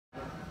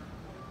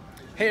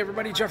Hey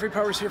everybody, Jeffrey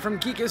Powers here from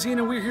Geekazine,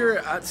 and we're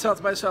here at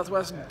South by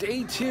Southwest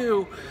Day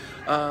 2.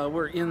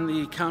 We're in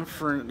the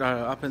conference,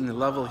 up in the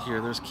level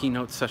here. There's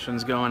keynote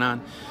sessions going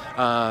on.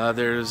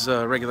 There's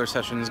regular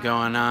sessions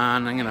going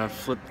on. I'm gonna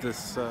flip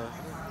this.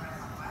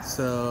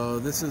 So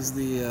this is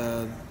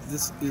the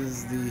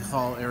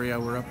hall area.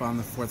 We're up on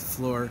the 4th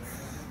floor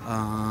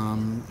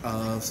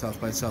of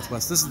South by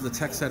Southwest. This is the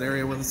tech set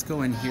area. Well, let's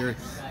go in here.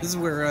 This is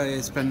where I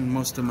spend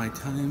most of my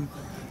time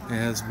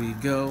as we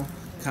go.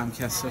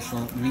 Comcast Social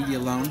Media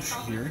Lounge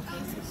here,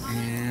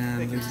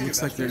 and it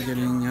looks like they're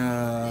getting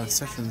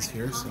sessions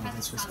here, so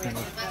let's just kind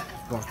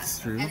of walk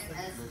through.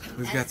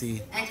 We've got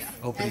the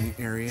opening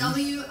area,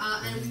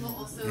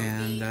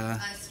 and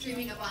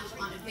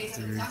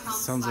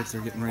sounds like they're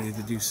getting ready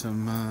to do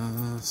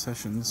some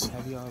sessions.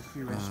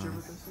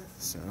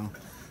 So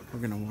we're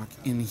gonna walk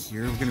in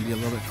here. We're gonna be a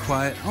little bit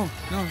quiet. Oh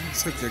no,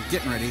 looks like they're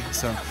getting ready.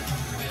 So,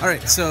 all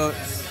right. So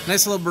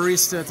nice little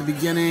barista at the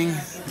beginning.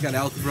 We got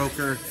Elk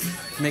Broker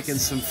making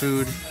some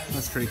food.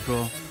 That's pretty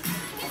cool.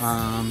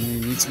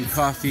 You need some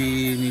coffee.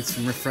 You need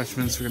some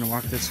refreshments. We're gonna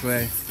walk this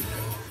way.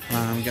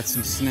 We got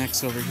some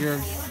snacks over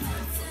here,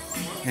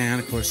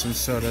 and of course some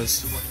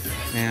sodas,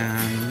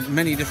 and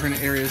many different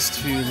areas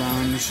to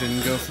lounge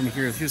and go from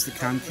here. Here's the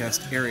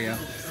Comcast area.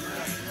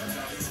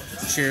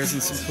 Chairs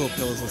and some cool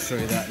pillows. I'll show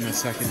you that in a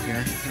second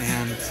here.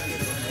 And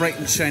bright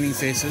and shining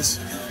faces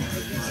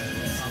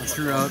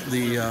throughout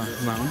the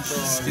lounge.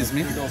 Excuse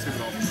me.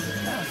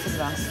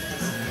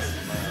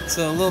 It's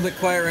a little bit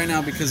quiet right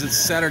now because it's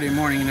Saturday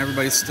morning and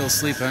everybody's still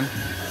sleeping.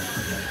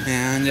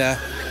 And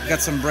got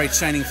some bright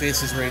shining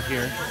faces right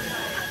here.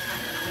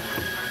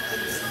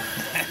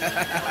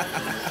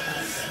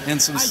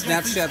 And some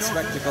Snapchat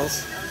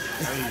spectacles.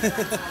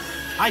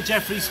 Hi,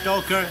 Jeffrey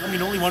Stalker. I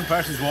mean, only one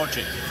person's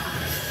watching.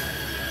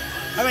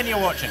 How many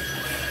are watching?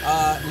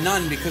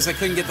 None, because I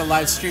couldn't get the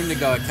live stream to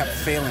go. It kept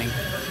failing.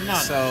 None.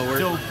 So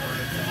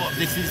what,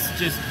 this is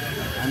just...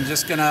 I'm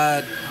just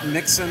gonna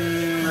mix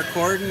and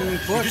record and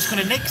push. You're just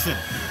gonna Nixon?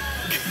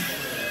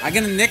 I'm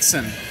gonna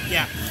Nixon.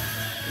 Yeah.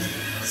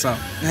 So,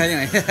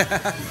 anyway.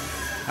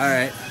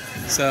 Alright.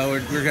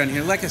 So we're going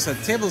here. Like I said,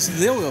 tables,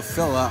 they will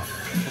fill up.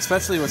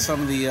 Especially with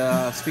some of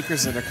the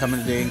speakers that are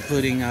coming today,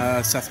 including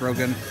Seth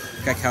Rogen,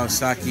 Guy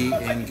Kawasaki,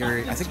 and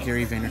Gary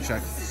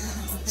Vaynerchuk.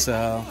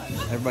 So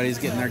everybody's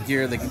getting their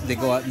gear. They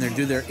go out and they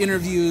do their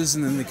interviews,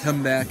 and then they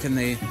come back and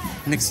they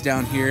mix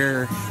down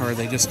here, or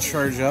they just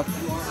charge up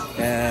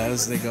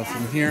as they go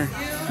from here.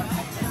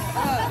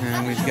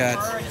 And we've got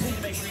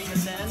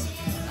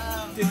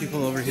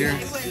people over here.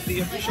 Did the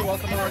official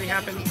welcome already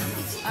happen?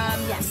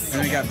 Yes.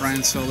 And we got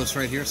Brian Solis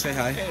right here. Say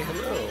hi. Hey,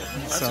 hello.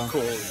 That's a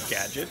cool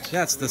gadget.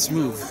 Yeah, it's the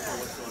Smooth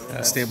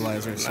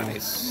stabilizer.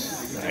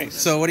 Nice. Nice.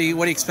 So what are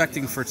you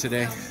expecting for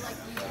today?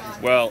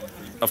 Well,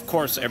 of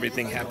course,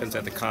 everything happens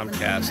at the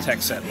Comcast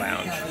Tech Set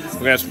Lounge. We're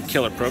gonna have some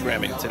killer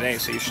programming today,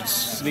 so you should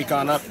sneak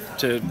on up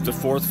to the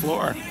 4th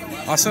floor.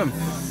 Awesome.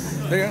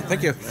 There you go.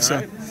 Thank you.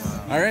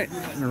 All right.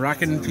 We're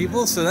rocking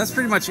people. So that's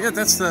pretty much it.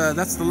 That's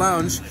the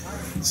lounge.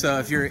 So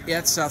if you're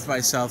at South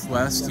by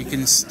Southwest, you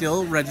can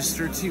still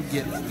register to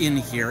get in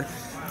here.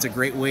 It's a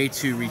great way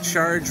to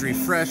recharge,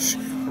 refresh,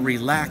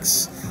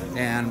 relax,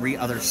 and read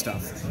other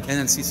stuff. And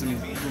then see some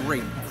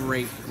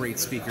great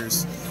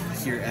speakers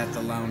here at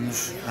the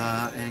lounge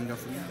and go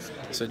from there.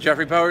 So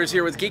Jeffrey Powers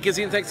here with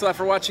Geekazine. Thanks a lot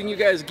for watching. You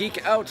guys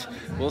geek out.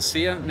 We'll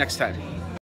see you next time.